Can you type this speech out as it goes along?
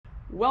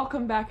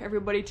Welcome back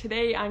everybody.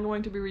 Today I'm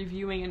going to be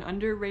reviewing an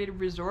underrated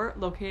resort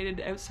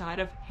located outside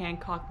of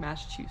Hancock,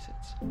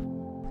 Massachusetts.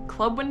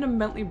 Club Wyndham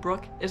Bentley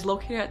Brook is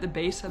located at the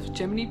base of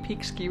Jiminy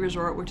Peak Ski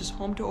Resort, which is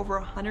home to over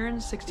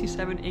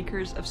 167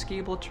 acres of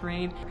skiable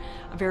terrain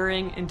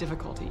varying in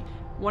difficulty.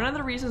 One of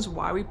the reasons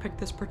why we picked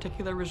this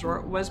particular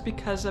resort was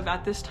because of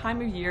at this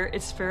time of year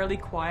it's fairly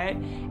quiet,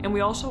 and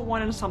we also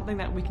wanted something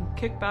that we can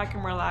kick back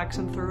and relax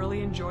and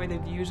thoroughly enjoy the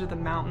views of the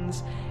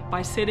mountains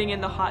by sitting in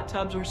the hot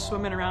tubs or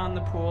swimming around in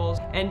the pools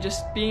and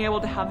just being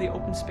able to have the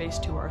open space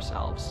to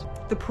ourselves.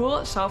 The pool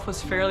itself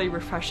was fairly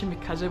refreshing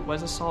because it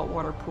was a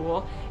saltwater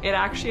pool. It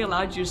actually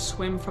allowed you to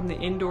swim from the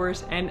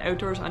indoors and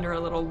outdoors under a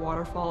little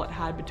waterfall it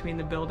had between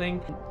the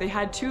building. They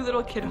had two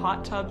little kid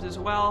hot tubs as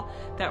well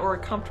that were a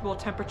comfortable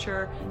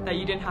temperature that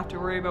you didn't have to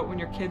worry about when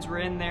your kids were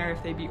in there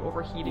if they'd be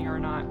overheating or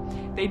not.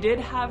 They did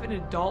have an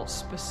adult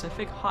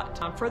specific hot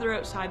tub further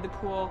outside the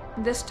pool.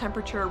 This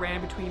temperature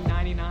ran between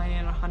 99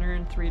 and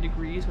 103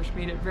 degrees, which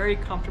made it very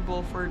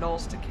comfortable for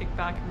adults to kick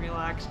back and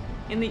relax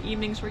in the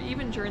evenings or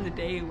even during the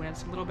day when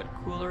it's a little bit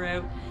cooler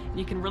out and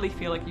you can really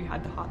feel like you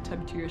had the hot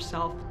tub to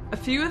yourself. A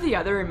few of the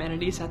other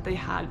amenities that they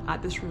had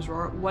at this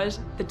resort was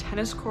the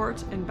tennis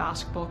courts and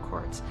basketball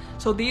courts.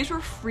 So these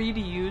were free to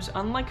use,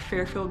 unlike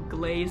Fairfield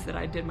Glades that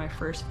I did my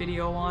first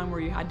video on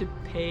where you had to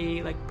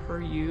pay like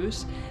per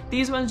use.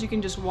 These ones you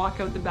can just walk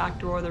out the back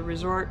door of the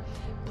resort,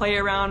 play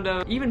around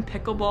even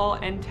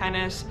pickleball and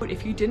tennis. But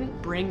if you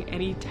didn't bring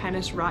any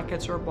tennis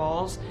rackets or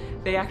balls,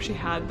 they actually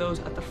had those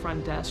at the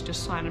front desk.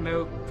 Just sign them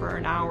out for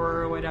an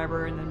hour or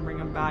whatever and then bring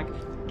them back.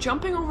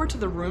 Jumping over to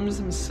the rooms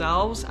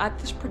themselves, at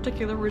this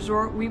particular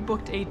resort, we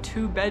booked a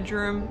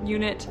 2-bedroom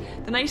unit.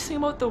 The nice thing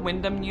about the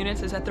Wyndham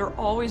units is that they're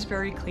always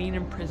very clean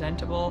and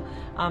presentable.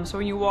 So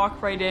when you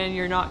walk right in,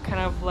 you're not kind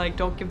of like,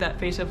 don't give that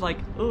face of like,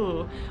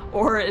 ugh,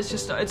 or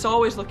it's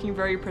always looking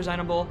very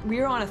presentable.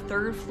 We are on a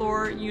 3rd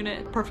floor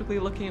unit, perfectly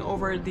looking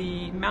over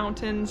the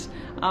mountains.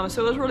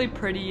 So it was really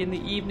pretty in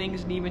the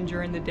evenings and even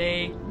during the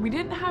day. We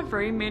didn't have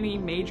very many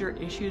major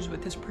issues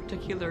with this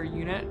particular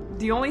unit.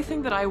 The only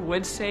thing that I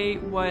would say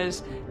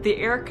was the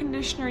air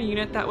conditioner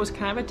unit that was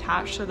kind of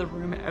attached to the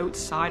room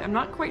outside. I'm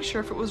not quite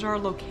sure if it was our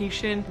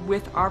location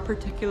with our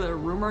particular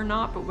room or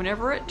not, but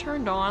whenever it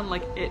turned on,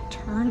 like it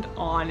turned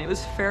on. It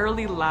was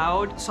fairly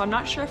loud. So I'm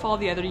not sure if all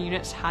the other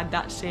units had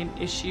that same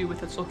issue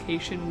with its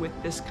location with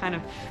this kind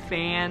of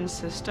fan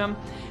system,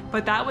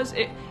 but that was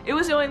it. It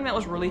was the only thing that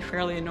was really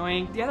fairly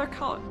annoying. The other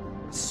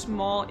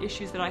small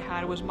issues that I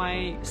had was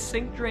my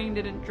sink drain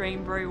didn't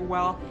drain very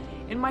well.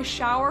 And my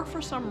shower,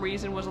 for some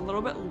reason, was a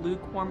little bit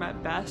lukewarm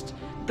at best.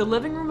 The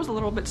living room was a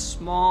little bit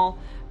small,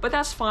 but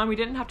that's fine. We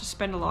didn't have to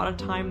spend a lot of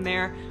time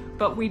there,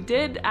 but we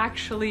did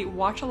actually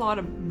watch a lot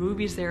of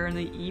movies there in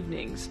the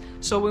evenings.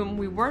 So when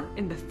we weren't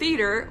in the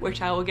theater,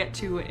 which I will get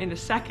to in a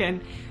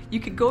second, you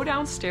could go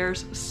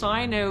downstairs,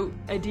 sign out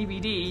a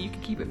DVD, you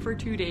could keep it for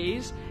 2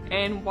 days,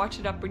 and watch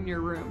it up in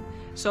your room.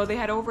 So they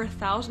had over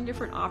 1,000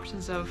 different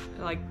options of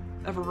like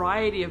a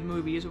variety of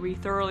movies. We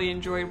thoroughly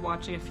enjoyed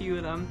watching a few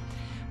of them,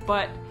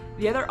 but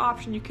the other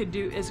option you could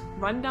do is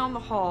run down the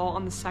hall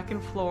on the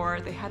 2nd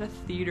floor. They had a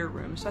theater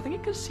room, so I think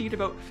it could seat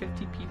about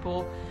 50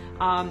 people.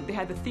 They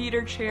had the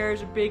theater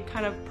chairs, a big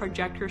kind of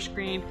projector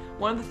screen.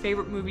 One of the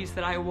favorite movies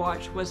that I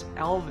watched was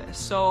Elvis.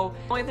 So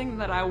the only thing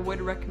that I would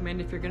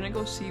recommend if you're gonna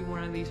go see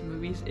one of these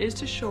movies is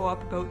to show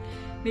up about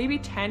maybe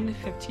 10 to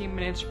 15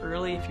 minutes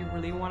early if you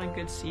really want a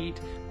good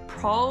seat.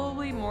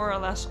 Probably more or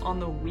less on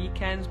the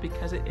weekends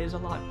because it is a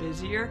lot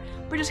busier,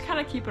 but just kind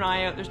of keep an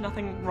eye out. There's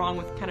nothing wrong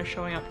with kind of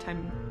showing up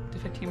 10 to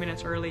 15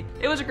 minutes early.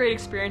 It was a great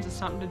experience. It's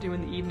something to do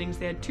in the evenings.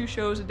 They had 2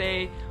 shows a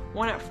day,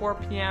 one at 4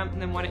 p.m.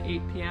 and then one at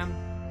 8 p.m.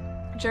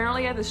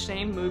 Generally had the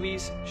same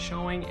movies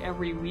showing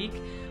every week,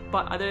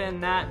 but other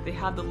than that, they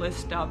have the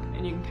list up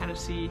and you can kind of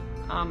see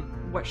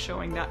what's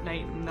showing that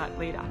night and that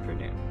late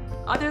afternoon.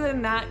 Other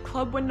than that,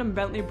 Club Wyndham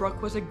Bentley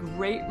Brook was a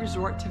great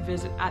resort to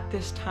visit at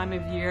this time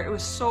of year. It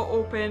was so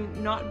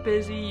open, not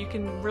busy. You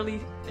can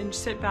really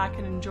sit back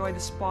and enjoy the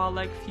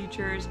spa-like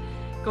features.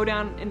 Go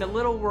down in the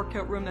little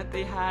workout room that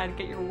they had,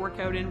 get your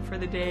workout in for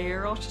the day,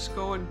 or else just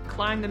go and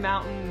climb the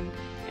mountain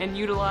and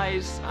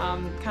utilize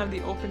kind of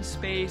the open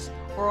space.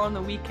 Or on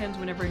the weekends,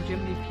 whenever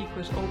Jiminy Peak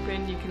was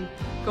open, you can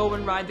go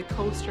and ride the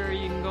coaster,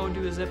 you can go and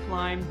do a zip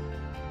line,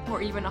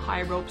 or even a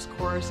high ropes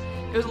course.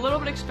 It was a little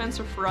bit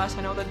expensive for us.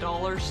 I know the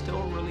dollar's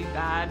still really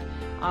bad,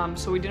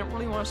 so we didn't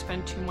really want to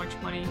spend too much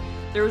money.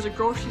 There was a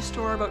grocery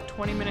store about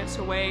 20 minutes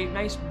away,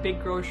 nice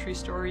big grocery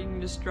store. You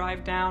can just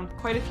drive down.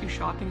 Quite a few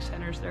shopping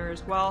centers there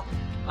as well.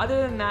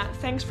 Other than that,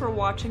 thanks for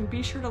watching.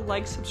 Be sure to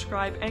like,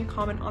 subscribe, and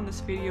comment on this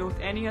video with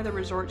any other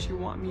resorts you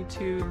want me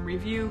to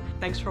review.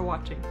 Thanks for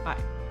watching. Bye.